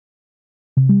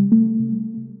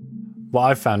what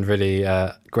I've found really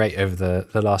great over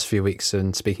the last few weeks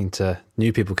and speaking to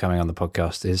new people coming on the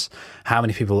podcast is how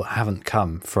many people haven't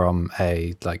come from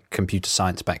a like computer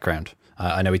science background.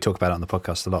 I know we talk about it on the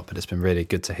podcast a lot, but it's been really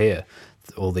good to hear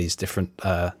all these different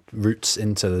routes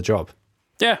into the job.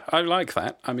 Yeah, I like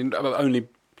that. I mean,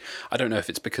 I don't know if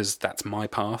it's because that's my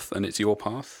path and it's your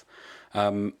path.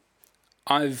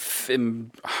 I've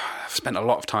spent a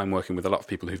lot of time working with a lot of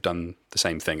people who've done the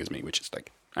same thing as me, which is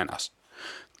like, and us,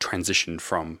 transitioned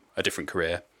from a different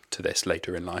career to this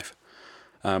later in life.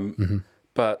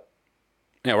 But,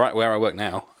 right where I work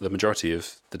now, the majority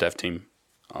of the dev team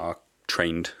are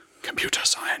trained computer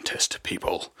scientist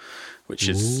people, which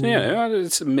is,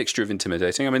 it's a mixture of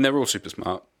intimidating. I mean, they're all super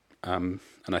smart.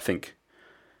 And I think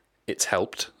it's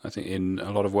helped, I think, in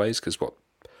a lot of ways, because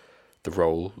the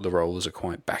roles are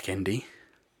quite back-endy.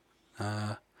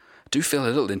 I do feel a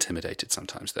little intimidated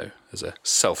sometimes, though, as a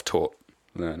self-taught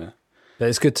learner. But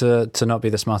it's good to not be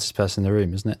the smartest person in the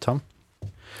room, isn't it, Tom?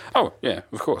 Oh, yeah,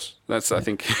 of course. That's, I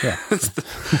think, that's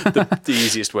the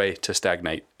easiest way to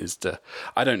stagnate is to...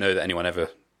 I don't know that anyone ever...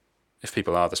 If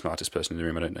people are the smartest person in the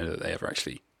room, I don't know that they ever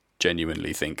actually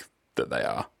genuinely think that they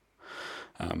are.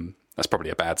 That's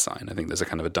probably a bad sign. I think there's a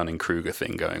kind of a Dunning-Kruger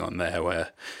thing going on there where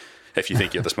if you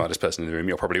think you're the smartest person in the room,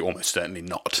 you're probably almost certainly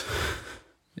not.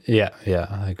 Yeah,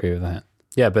 I agree with that.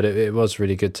 Yeah, but it was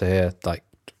really good to hear, like,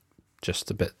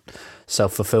 just a bit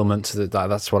self-fulfillment.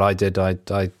 That's what I did. I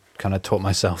kind of taught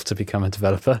myself to become a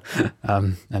developer,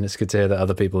 and it's good to hear that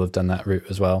other people have done that route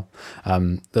as well.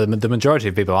 The majority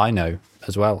of people I know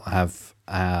as well have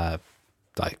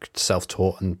like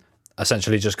self-taught and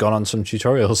essentially just gone on some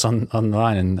tutorials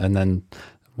online and then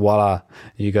voila,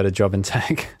 you got a job in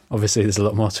tech. Obviously, there's a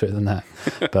lot more to it than that,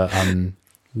 but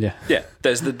yeah.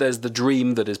 There's the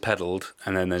dream that is peddled,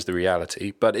 and then there's the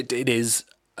reality. But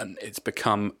it's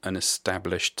become an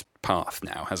established path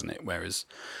now, hasn't it? Whereas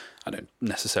I don't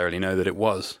necessarily know that it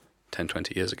was 10,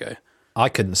 20 years ago. I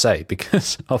couldn't say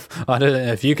because I don't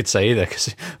know if you could say either,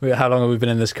 because how long have we been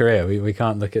in this career? We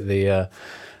can't look at the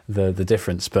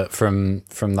difference, but from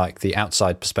like the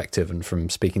outside perspective and from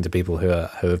speaking to people who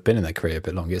have been in their career a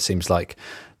bit longer, it seems like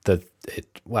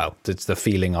it's the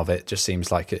feeling of it just seems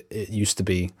like it used to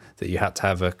be that you had to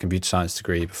have a computer science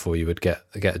degree before you would get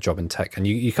a job in tech. And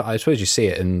I suppose you see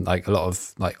it in like a lot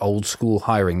of like old school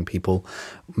hiring. People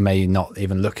may not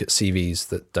even look at CVs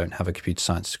that don't have a computer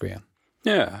science degree on.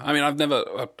 Yeah, I mean, I've never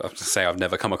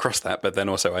come across that, but then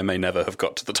also I may never have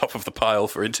got to the top of the pile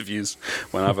for interviews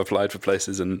when I've applied for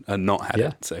places and not had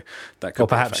it. So that could or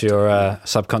perhaps you're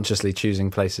subconsciously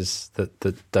choosing places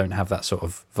that don't have that sort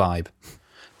of vibe.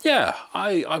 Yeah,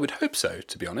 I would hope so,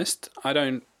 to be honest. I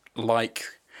don't like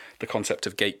the concept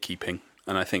of gatekeeping,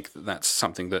 and I think that's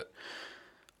something that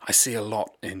I see a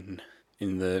lot in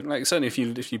the, like, certainly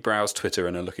if you browse Twitter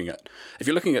and if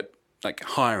you're looking at like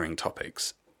hiring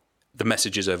topics, the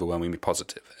message is overwhelmingly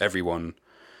positive. Everyone,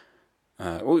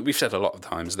 we've said a lot of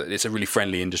times that it's a really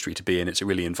friendly industry to be in. It's a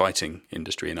really inviting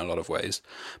industry in a lot of ways.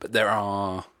 But there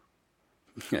are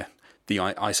the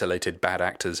isolated bad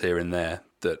actors here and there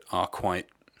that are quite,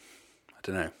 I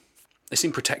don't know, they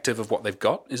seem protective of what they've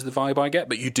got, is the vibe I get.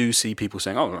 But you do see people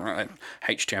saying,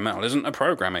 HTML isn't a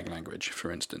programming language,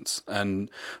 for instance, and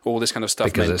all this kind of stuff.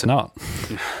 Because it's not.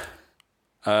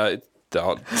 Yeah.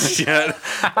 It's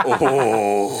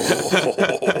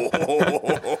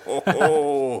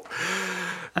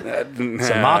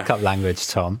a markup language,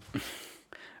 Tom.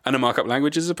 And a markup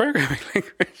language is a programming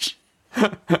language.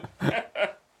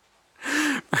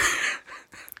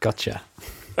 Gotcha.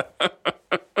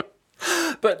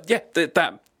 But yeah,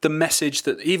 the message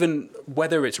that even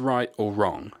whether it's right or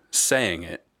wrong, saying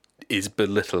it is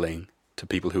belittling to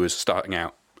people who are starting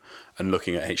out and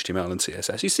looking at HTML and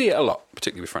CSS. You see it a lot,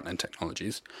 particularly with front-end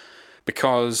technologies,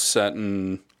 because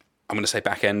certain, I'm going to say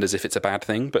back-end as if it's a bad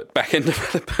thing, but back-end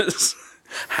developers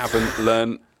haven't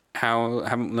learned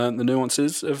the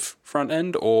nuances of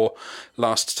front-end, or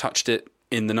last touched it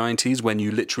in the 90s when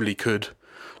you literally could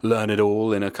learn it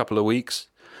all in a couple of weeks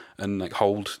and like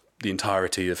hold the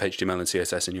entirety of HTML and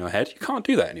CSS in your head. You can't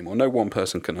do that anymore. No one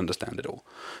person can understand it all.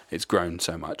 It's grown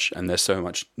so much, and there's so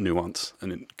much nuance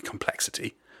and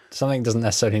complexity. Something doesn't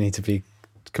necessarily need to be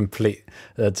complete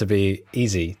to be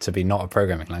easy to be not a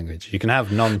programming language. You can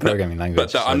have non-programming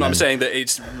language. But I'm saying that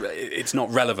it's not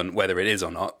relevant whether it is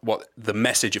or not. What the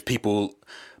message of people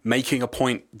making a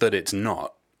point that it's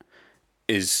not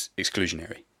is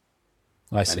exclusionary.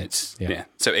 I see. And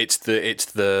so it's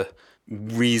the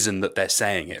reason that they're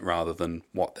saying it rather than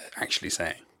what they're actually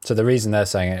saying. So the reason they're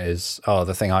saying it is,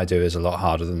 the thing I do is a lot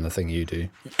harder than the thing you do.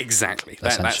 Exactly.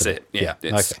 That's it. Yeah.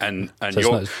 Okay. And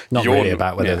So it's not really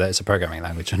about whether it's a programming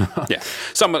language or not. Yeah.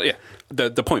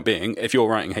 The point being, if you're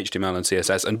writing HTML and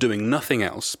CSS and doing nothing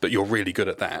else, but you're really good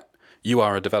at that, you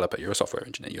are a developer. You're a software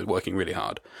engineer. You're working really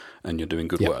hard, and you're doing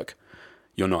good work.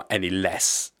 You're not any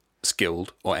less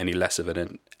skilled or any less of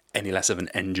an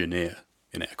engineer,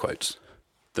 in air quotes,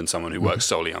 than someone who works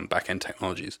solely on back end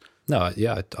technologies. No,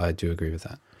 I do agree with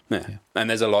that. Yeah. And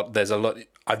there's a lot.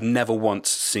 I've never once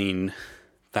seen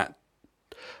that.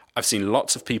 I've seen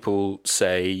lots of people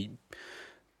say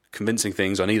convincing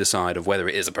things on either side of whether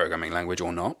it is a programming language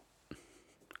or not.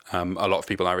 A lot of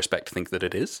people I respect think that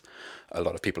it is. A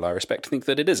lot of people I respect think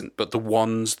that it isn't. But the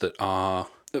ones that are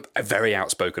very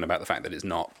outspoken about the fact that it's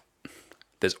not,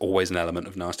 there's always an element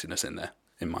of nastiness in there,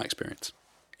 in my experience,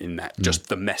 in that just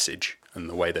the message and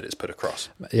the way that it's put across.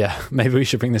 Yeah, maybe we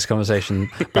should bring this conversation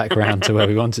back around to where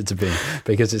we want it to be,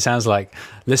 because it sounds like,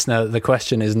 listener, the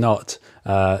question is not,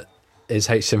 is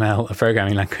HTML a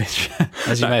programming language?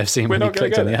 As you may have seen when you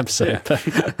clicked on the episode.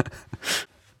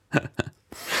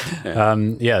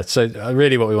 Yeah. So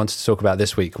really what we wanted to talk about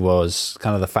this week was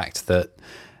kind of the fact that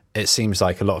it seems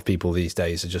like a lot of people these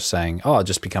days are just saying, I'll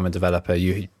just become a developer.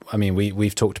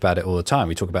 We've talked about it all the time.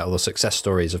 We talk about all the success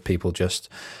stories of people just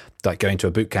like going to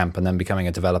a boot camp and then becoming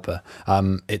a developer.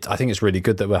 I think it's really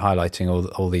good that we're highlighting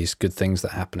all these good things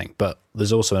that are happening. But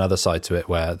there's also another side to it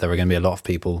where there are going to be a lot of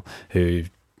people who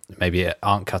maybe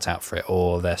aren't cut out for it,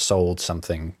 or they're sold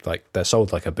something, like they're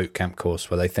sold like a boot camp course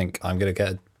where they think I'm going to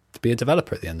get to be a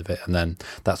developer at the end of it. And then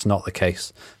that's not the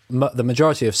case. The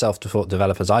majority of self-taught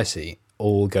developers I see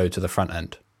all go to the front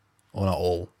end, or not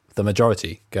all. The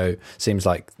majority seems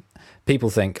like people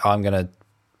think, I'm going to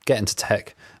get into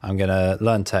tech, I'm going to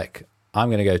learn tech, I'm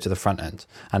going to go to the front end.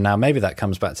 And now maybe that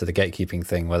comes back to the gatekeeping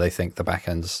thing where they think the back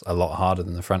end's a lot harder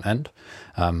than the front end.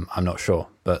 I'm not sure,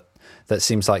 but that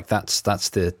seems like that's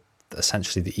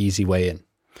essentially the easy way in.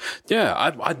 Yeah,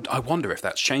 I wonder if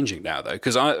that's changing now, though,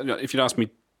 because if you'd asked me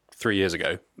 3 years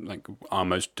ago, like,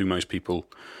 do most people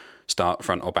start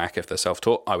front or back if they're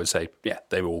self-taught? I would say, yeah,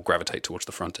 they will all gravitate towards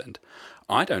the front end.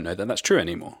 I don't know that that's true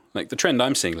anymore. Like the trend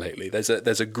I'm seeing lately, there's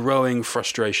a growing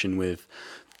frustration with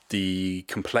the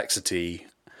complexity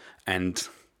and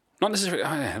not necessarily,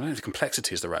 I don't know if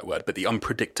complexity is the right word, but the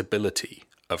unpredictability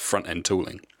of front-end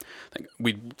tooling.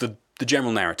 The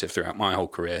general narrative throughout my whole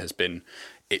career has been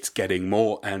it's getting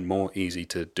more and more easy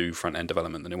to do front-end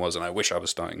development than it was, and I wish I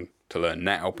was starting to learn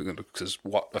now, because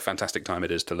what a fantastic time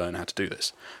it is to learn how to do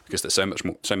this, because there's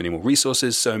so many more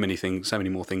resources, so many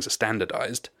more things are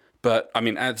standardized. But I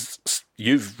mean, as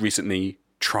you've recently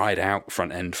tried out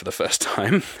front-end for the first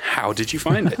time, how did you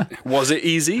find it? Was it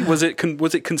easy? Was it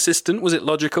consistent? Was it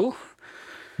logical?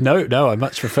 No, I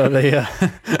much prefer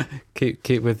the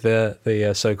keep with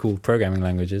the so-called programming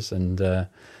languages and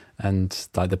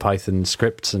like the Python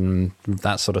scripts and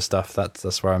that sort of stuff.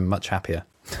 That's where I'm much happier.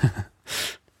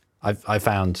 I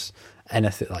found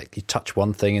anything, like you touch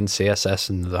one thing in CSS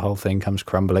and the whole thing comes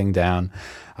crumbling down.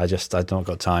 I've not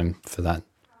got time for that.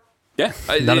 Yeah,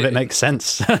 none of it makes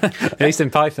sense. At least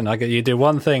in Python, you do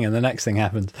one thing and the next thing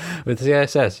happens. With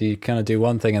CSS, you kind of do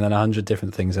one thing and then 100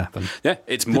 different things happen. Yeah,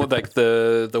 it's more like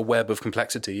the web of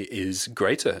complexity is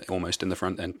greater almost in the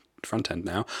front end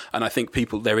now. And I think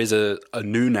there is a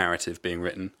new narrative being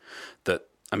written that,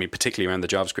 I mean, particularly around the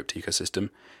JavaScript ecosystem,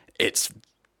 it's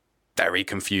very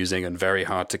confusing and very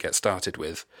hard to get started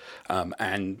with.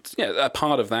 And yeah, a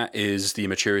part of that is the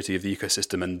immaturity of the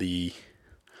ecosystem and the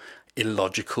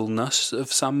illogicalness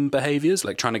of some behaviors,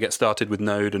 like trying to get started with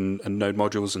Node and Node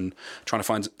modules and trying to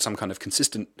find some kind of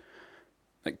consistent,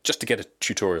 like just to get a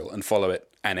tutorial and follow it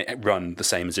and it run the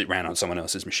same as it ran on someone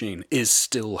else's machine is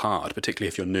still hard, particularly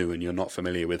if you're new and you're not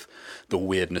familiar with the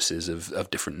weirdnesses of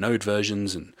different Node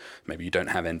versions, and maybe you don't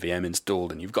have NVM installed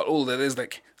and you've got there's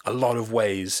like a lot of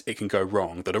ways it can go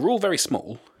wrong that are all very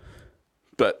small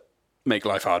but make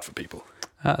life hard for people.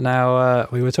 Now,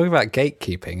 we were talking about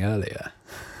gatekeeping earlier.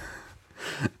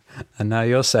 And now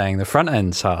you're saying the front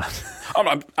end's hard.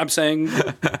 I'm saying,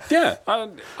 yeah,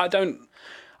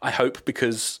 I hope,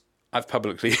 because I've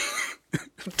publicly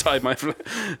tied my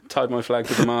flag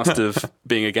to the mast of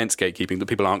being against gatekeeping, that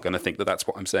people aren't going to think that that's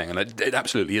what I'm saying. And it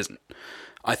absolutely isn't.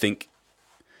 I think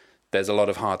there's a lot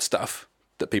of hard stuff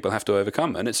that people have to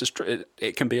overcome, and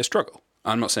it can be a struggle.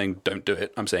 I'm not saying don't do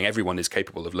it. I'm saying everyone is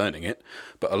capable of learning it,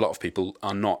 but a lot of people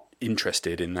are not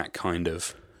interested in that kind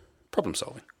of problem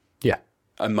solving. Yeah.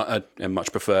 And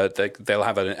much prefer they'll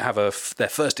have their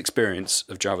first experience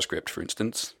of JavaScript, for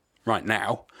instance, right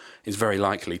now, is very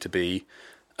likely to be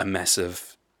a mess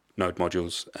of Node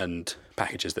modules and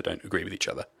packages that don't agree with each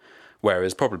other.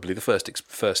 Whereas probably the first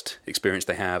experience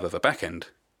they have of a back-end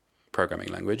programming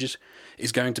language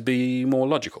is going to be more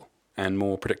logical and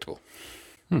more predictable.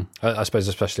 I suppose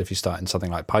especially if you start in something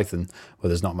like Python, where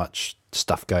there's not much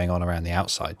stuff going on around the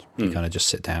outside. You kind of just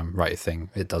sit down, write a thing,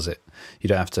 it does it. You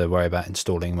don't have to worry about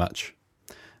installing much.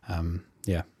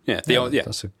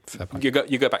 That's a fair point. You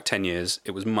go back 10 years,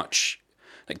 it was much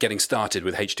like getting started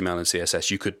with HTML and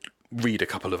CSS. You could read a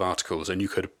couple of articles and you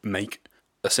could make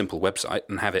a simple website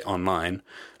and have it online,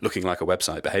 looking like a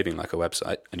website, behaving like a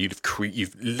website, and you've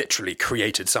literally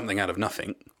created something out of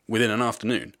nothing within an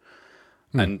afternoon.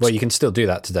 And well, you can still do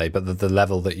that today, but the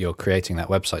level that you're creating that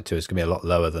website to is going to be a lot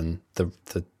lower than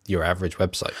your average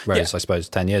website. Whereas I suppose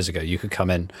 10 years ago, you could come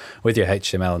in with your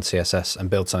HTML and CSS and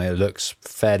build something that looks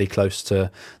fairly close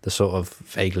to the sort of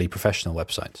vaguely professional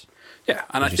websites. Yeah,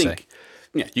 and I think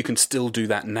you can still do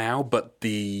that now, but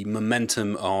the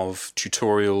momentum of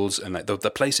tutorials and like the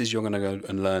places you're going to go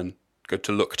and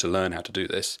to learn how to do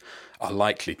this are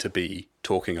likely to be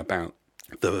talking about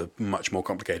the much more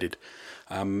complicated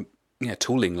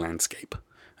tooling landscape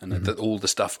and all the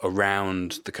stuff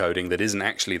around the coding that isn't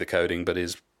actually the coding, but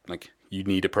is like you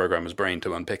need a programmer's brain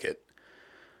to unpick it.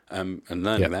 And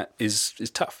learning that is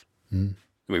tough.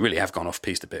 We really have gone off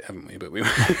piste a bit, haven't we? But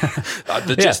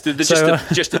the gist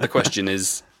of the question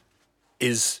is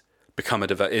is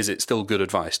it still good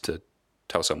advice to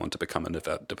tell someone to become a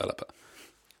developer?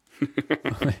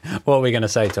 What are we going to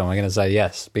say, Tom? We're going to say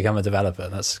yes, become a developer.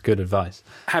 That's good advice.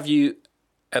 Have you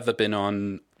ever been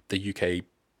on the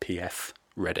UKPF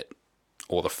Reddit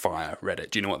or the FIRE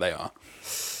Reddit? Do you know what they are?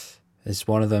 Is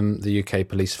one of them the UK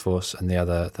Police Force and the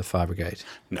other the Fire Brigade?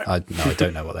 No. I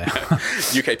don't know what they are.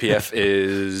 UKPF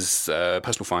is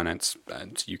personal finance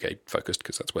and UK focused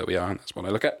because that's where we are and that's what I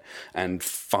look at. And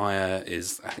FIRE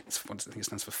is, I think it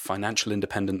stands for Financial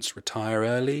Independence Retire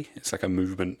Early. It's like a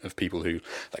movement of people who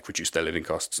like reduce their living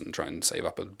costs and try and save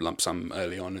up a lump sum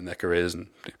early on in their careers. And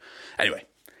anyway,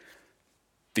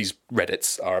 these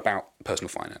Reddits are about personal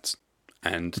finance,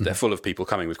 and they're full of people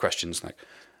coming with questions like,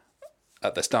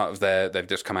 at the start of they've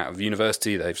just come out of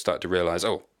university, they've started to realise,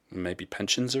 maybe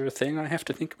pensions are a thing I have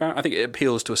to think about. I think it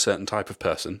appeals to a certain type of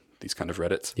person, these kind of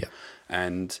Reddits. Yeah.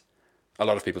 And a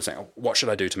lot of people say, what should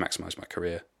I do to maximise my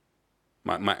career,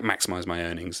 maximise my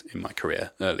earnings in my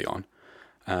career early on?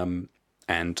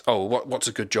 What's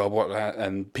a good job?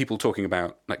 And people talking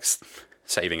about like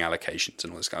saving allocations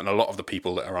and all this kind. And a lot of the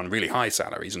people that are on really high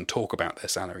salaries and talk about their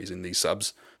salaries in these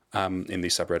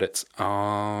subreddits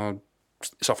are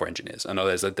software engineers. I know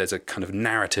there's a kind of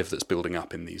narrative that's building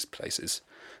up in these places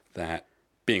that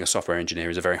being a software engineer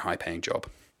is a very high paying job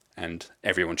and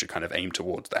everyone should kind of aim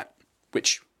towards that,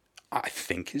 which I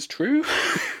think is true.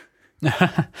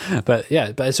 But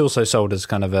it's also sold as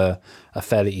kind of a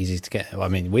fairly easy to get. I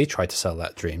mean, we try to sell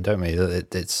that dream, don't we?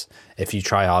 That it's if you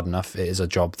try hard enough, it is a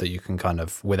job that you can kind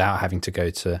of, without having to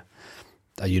go to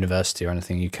a university or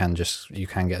anything, you can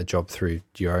get a job through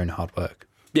your own hard work.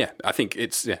 Yeah, I think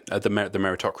it's the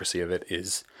meritocracy of it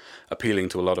is appealing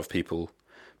to a lot of people,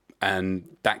 and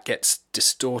that gets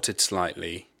distorted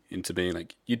slightly into being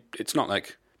like it's not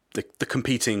like the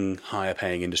competing higher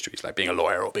paying industries like being a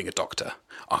lawyer or being a doctor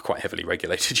are quite heavily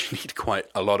regulated. You need quite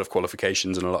a lot of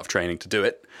qualifications and a lot of training to do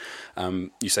it.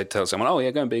 You tell someone,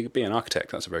 go and be an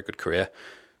architect. That's a very good career.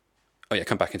 Oh yeah,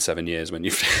 come back in 7 years when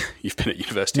you've been at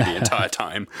university the entire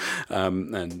time,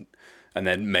 and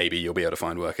then maybe you'll be able to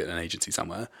find work at an agency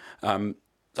somewhere.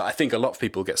 I think a lot of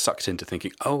people get sucked into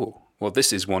thinking,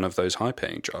 this is one of those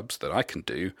high-paying jobs that I can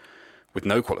do with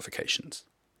no qualifications,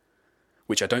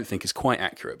 which I don't think is quite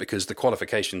accurate because the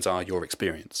qualifications are your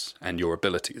experience and your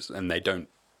abilities, and they don't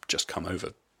just come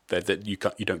over. You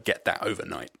don't get that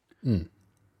overnight. Mm.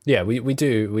 Yeah, we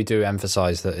do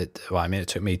emphasise that it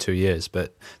took me 2 years, but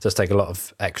it does take a lot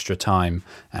of extra time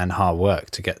and hard work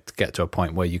to get to a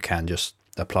point where you can just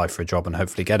apply for a job and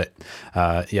hopefully get it.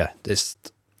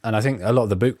 And I think a lot of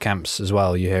the boot camps as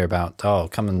well, you hear about,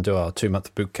 come and do our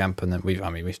 2-month boot camp, and then we've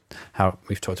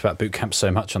talked about boot camps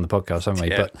so much on the podcast, haven't we?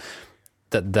 Yeah.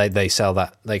 But that they sell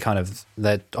that,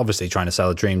 they're obviously trying to sell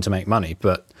a dream to make money,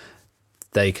 but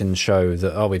they can show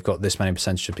that we've got this many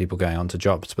percentage of people going on to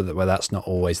jobs, but where that's not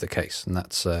always the case. And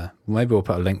that's maybe we'll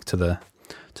put a link to the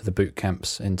boot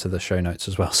camps into the show notes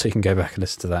as well, so you can go back and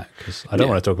listen to that, because I don't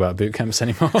want to talk about boot camps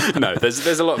anymore. No,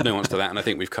 there's a lot of nuance to that, and I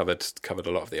think we've covered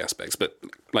a lot of the aspects. But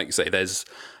like you say, there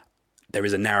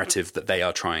is a narrative that they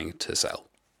are trying to sell,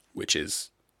 which is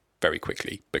very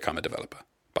quickly become a developer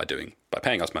by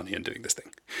paying us money and doing this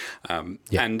thing.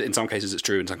 And in some cases it's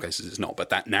true, in some cases it's not, but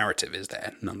that narrative is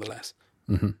there nonetheless.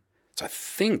 Mm-hmm. So I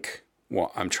think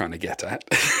what I'm trying to get at,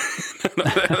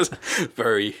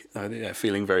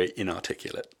 feeling very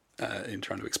inarticulate. in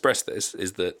trying to express this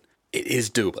is that it is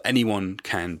doable. Anyone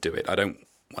can do it. I don't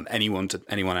want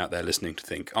anyone out there listening to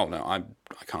think, oh no, I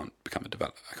can't become a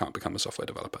developer. I can't become a software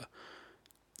developer.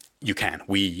 You can.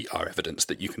 We are evidence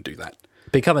that you can do that.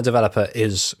 Become a developer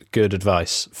is good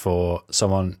advice for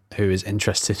someone who is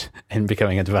interested in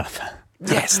becoming a developer.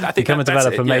 Yes, I think become a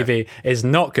developer maybe is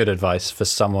not good advice for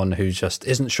someone who just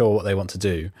isn't sure what they want to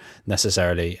do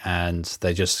necessarily, and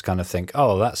they just kind of think,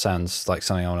 oh, that sounds like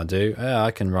something I want to do. Yeah, I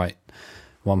can write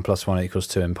 1 + 1 =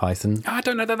 2 in Python. I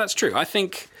don't know that that's true. I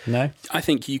think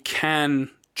you can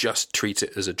just treat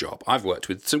it as a job. I've worked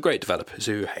with some great developers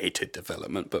who hated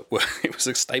development, but it was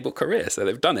a stable career, so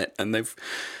they've done it, and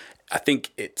I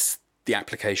think it's the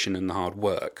application and the hard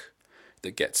work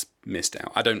that gets missed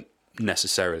out. I don't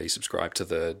necessarily subscribe to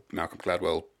the Malcolm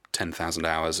Gladwell 10,000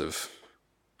 hours of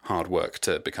hard work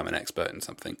to become an expert in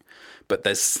something, but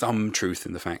there's some truth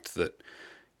in the fact that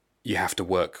you have to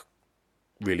work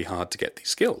really hard to get these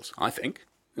skills. I think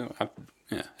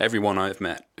everyone I've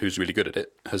met who's really good at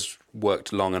it has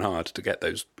worked long and hard to get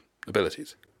those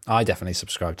abilities. I definitely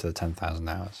subscribe to the 10,000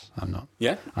 hours. I'm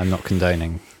not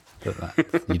condoning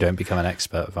that you don't become an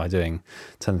expert by doing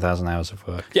 10,000 hours of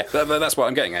work. Yeah, that's what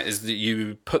I'm getting at, is that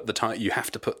you put the time, you have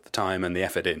to put the time and the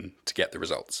effort in to get the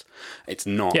results. It's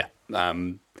not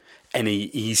any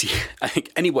easy. I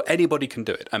think anybody can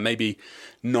do it, and maybe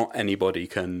not anybody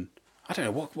can. I don't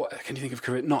know, what can you think of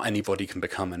career? Not anybody can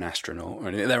become an astronaut or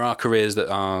anything. There are careers that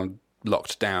are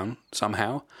locked down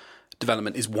somehow.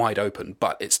 Development is wide open,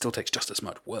 but it still takes just as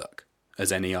much work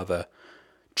as any other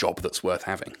job that's worth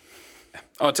having.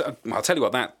 I'll tell you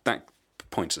what that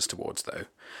points us towards, though.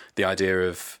 The idea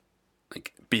of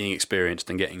like being experienced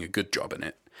and getting a good job in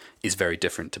it is very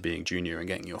different to being junior and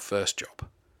getting your first job.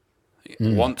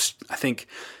 Once, I think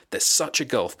there's such a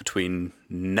gulf between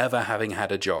never having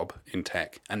had a job in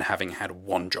tech and having had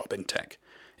one job in tech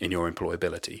in your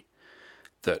employability,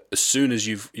 that as soon as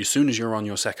you're on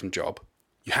your second job,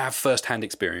 you have first-hand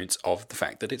experience of the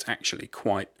fact that it's actually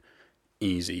quite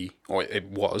easy, or it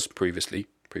was previous to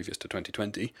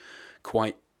 2020,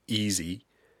 quite easy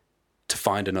to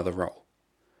find another role.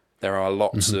 There are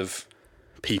lots of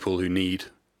people who need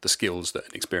the skills that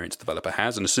an experienced developer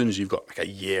has, and as soon as you've got like a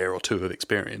year or two of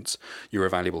experience, you're a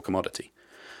valuable commodity.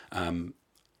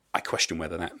 I question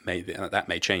whether that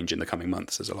may change in the coming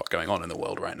months. There's a lot going on in the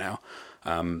world right now,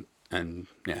 and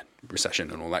recession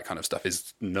and all that kind of stuff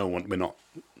is no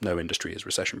industry is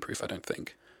recession proof, I don't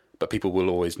think, but people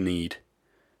will always need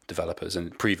developers,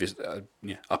 and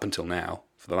up until now,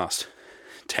 for the last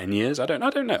 10 years, I don't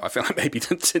know. I feel like maybe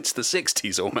since the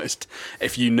 60s almost.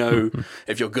 If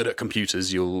you're good at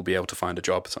computers, you'll be able to find a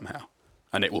job somehow,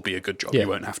 and it will be a good job. Yeah. You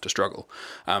won't have to struggle.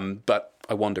 But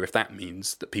I wonder if that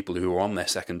means that people who are on their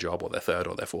second job or their third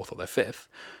or their fourth or their fifth,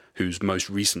 whose most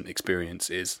recent experience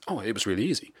is, it was really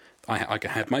easy. I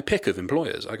had my pick of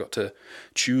employers. I got to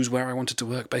choose where I wanted to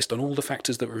work based on all the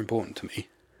factors that were important to me.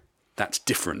 That's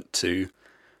different to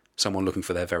someone looking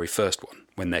for their very first one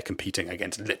when they're competing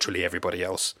against literally everybody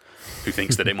else who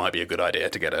thinks that it might be a good idea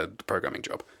to get a programming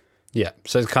job. Yeah,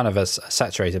 so it's kind of a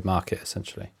saturated market,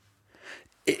 essentially.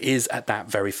 It is at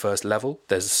that very first level.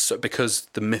 Because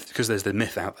there's the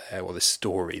myth out there, or this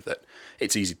story that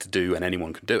it's easy to do and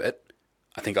anyone can do it.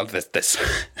 I think there's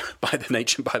by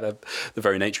the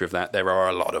very nature of that, there are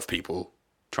a lot of people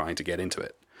trying to get into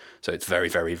it. So it's very,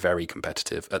 very, very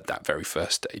competitive at that very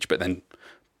first stage. But then,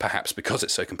 perhaps because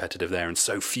it's so competitive there and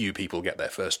so few people get their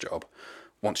first job,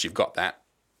 once you've got that,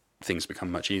 things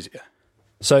become much easier.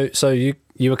 So you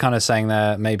were kind of saying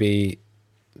there maybe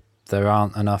there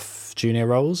aren't enough junior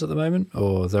roles at the moment,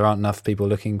 or there aren't enough people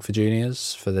looking for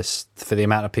juniors for the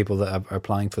amount of people that are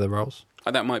applying for the roles?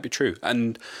 That might be true.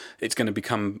 And it's going to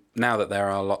become, now that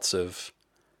there are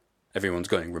everyone's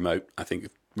going remote, I think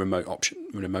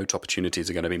remote opportunities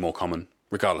are going to be more common,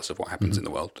 regardless of what happens in the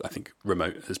world. I think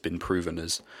remote has been proven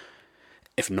as,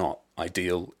 if not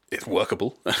ideal, it's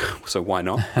workable. So why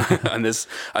not?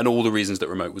 and all the reasons that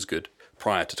remote was good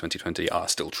prior to 2020 are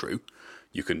still true.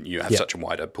 You have such a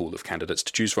wider pool of candidates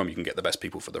to choose from. You can get the best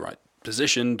people for the right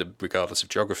position, regardless of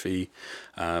geography.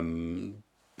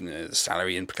 The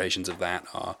salary implications of that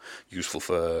are useful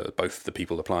for both the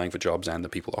people applying for jobs and the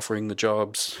people offering the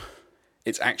jobs.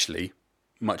 It's actually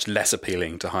much less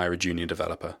appealing to hire a junior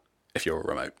developer if you're a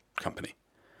remote company.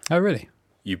 Oh, really?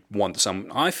 You want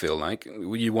I feel like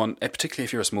you want, particularly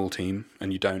if you're a small team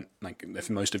and you don't, like, if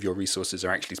most of your resources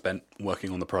are actually spent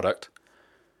working on the product,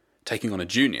 taking on a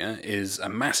junior is a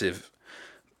massive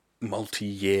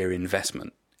multi-year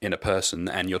investment in a person,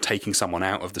 and you're taking someone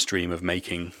out of the stream of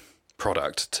making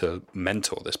product to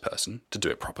mentor this person to do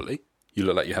it properly. You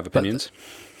look like you have opinions.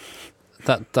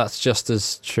 that's just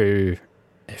as true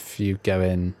if you go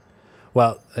in.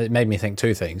 Well, it made me think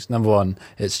two things. Number one,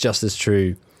 it's just as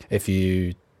true if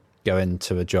you go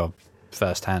into a job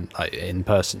firsthand, like in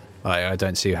person. I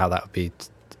don't see how that would be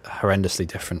horrendously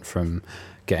different from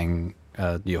getting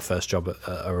your first job at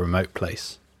a remote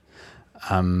place.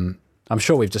 I'm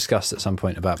sure we've discussed at some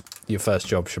point about your first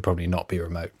job should probably not be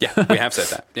remote. Yeah, we have said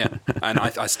that. Yeah, and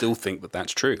I still think that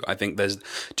that's true. I think there's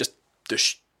just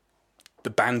the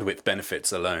bandwidth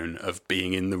benefits alone of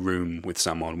being in the room with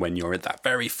someone when you're at that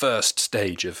very first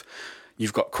stage of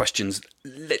you've got questions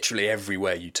literally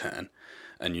everywhere you turn,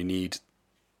 and you need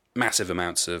massive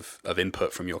amounts of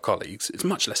input from your colleagues. It's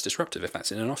much less disruptive if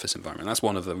that's in an office environment. That's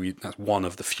one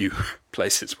of the few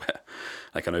places where,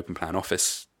 like an open plan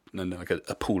office and like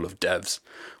a pool of devs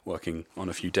working on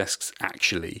a few desks,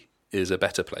 actually is a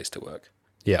better place to work.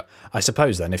 Yeah, I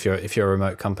suppose then if you're a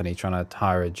remote company trying to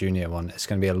hire a junior one, it's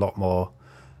going to be a lot more.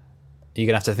 You're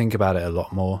going to have to think about it a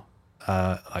lot more,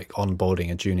 like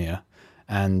onboarding a junior,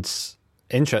 and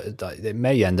it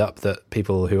may end up that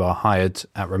people who are hired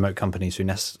at remote companies who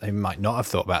might not have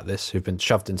thought about this, who've been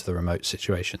shoved into the remote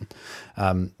situation,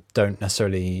 don't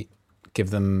necessarily give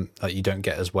them. You don't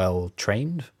get as well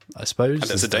trained, I suppose.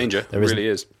 And that's a danger. It really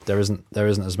is. There isn't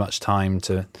as much time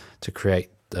to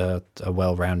create a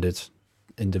well-rounded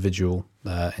individual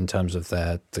in terms of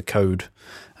the code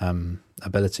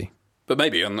ability. But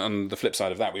maybe on the flip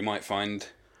side of that, we might find,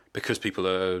 because people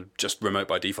are just remote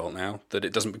by default now, that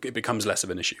it becomes less of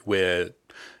an issue. We're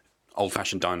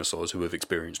old-fashioned dinosaurs who have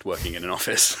experienced working in an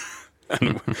office,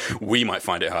 and we might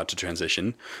find it hard to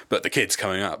transition. But the kids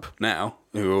coming up now,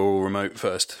 who are all remote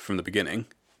first from the beginning,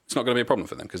 it's not going to be a problem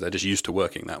for them because they're just used to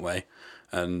working that way,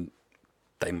 and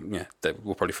they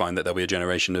will probably find that there'll be a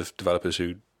generation of developers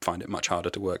who find it much harder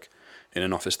to work in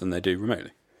an office than they do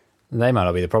remotely. They might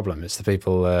not be the problem. It's the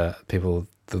people,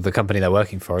 the company they're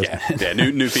working for, isn't it? Yeah,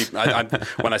 new people.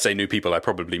 When I say new people, I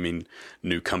probably mean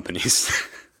new companies.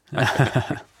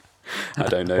 I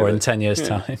don't know. Or in 10 years'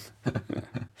 time.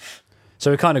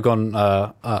 So we've kind of gone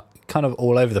kind of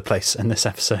all over the place in this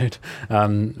episode.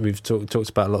 We've talked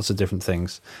about lots of different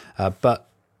things, but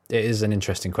it is an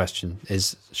interesting question.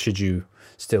 Should you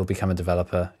still become a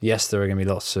developer? Yes, there are going to be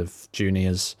lots of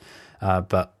juniors,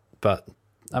 but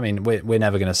I mean, we're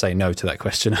never going to say no to that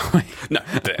question, are we? No,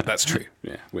 that's true.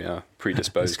 Yeah, we are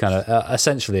predisposed. It's kind of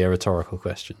essentially a rhetorical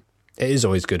question. It is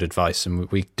always good advice,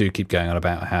 and we do keep going on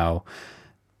about how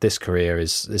this career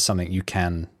is something you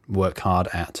can work hard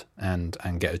at and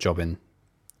get a job in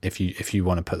if you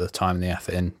want to put the time and the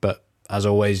effort in. But as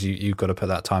always, you've got to put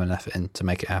that time and effort in to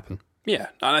make it happen. Yeah,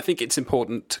 and I think it's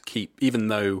important to keep, even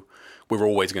though we're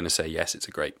always going to say, yes, it's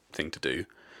a great thing to do,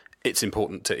 it's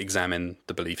important to examine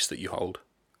the beliefs that you hold.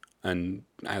 And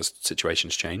as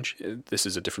situations change, this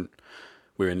is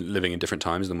we're living in different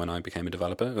times than when I became a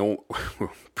developer. We're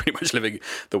pretty much living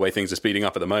the way things are speeding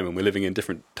up at the moment. We're living in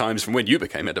different times from when you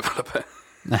became a developer.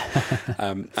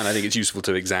 And I think it's useful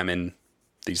to examine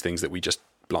these things that we just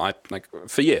like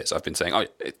for years. I've been saying,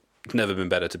 it's never been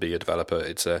better to be a developer.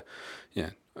 It's a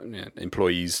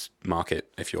employees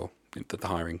market. If you're in the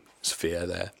hiring sphere,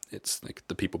 there, it's like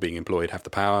the people being employed have the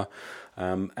power,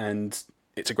 and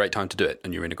it's a great time to do it,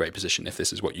 and you're in a great position if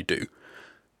this is what you do.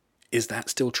 Is that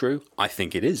still true? I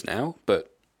think it is now,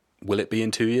 but will it be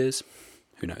in 2 years?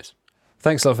 Who knows?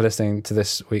 Thanks a lot for listening to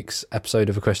this week's episode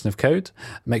of A Question of Code.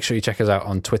 Make sure you check us out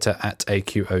on Twitter at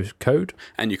AQOcode.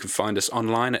 And you can find us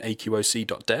online at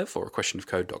aqoc.dev or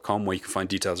aquestionofcode.com, where you can find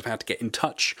details of how to get in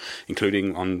touch,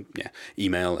 including on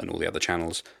email and all the other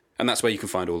channels. And that's where you can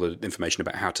find all the information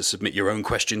about how to submit your own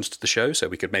questions to the show, so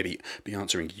we could maybe be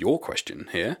answering your question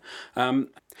here.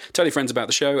 Tell your friends about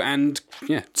the show, and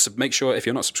make sure if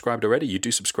you're not subscribed already, you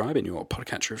do subscribe in your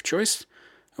podcatcher of choice.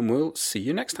 And we'll see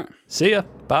you next time. See ya.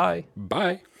 Bye.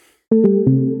 Bye.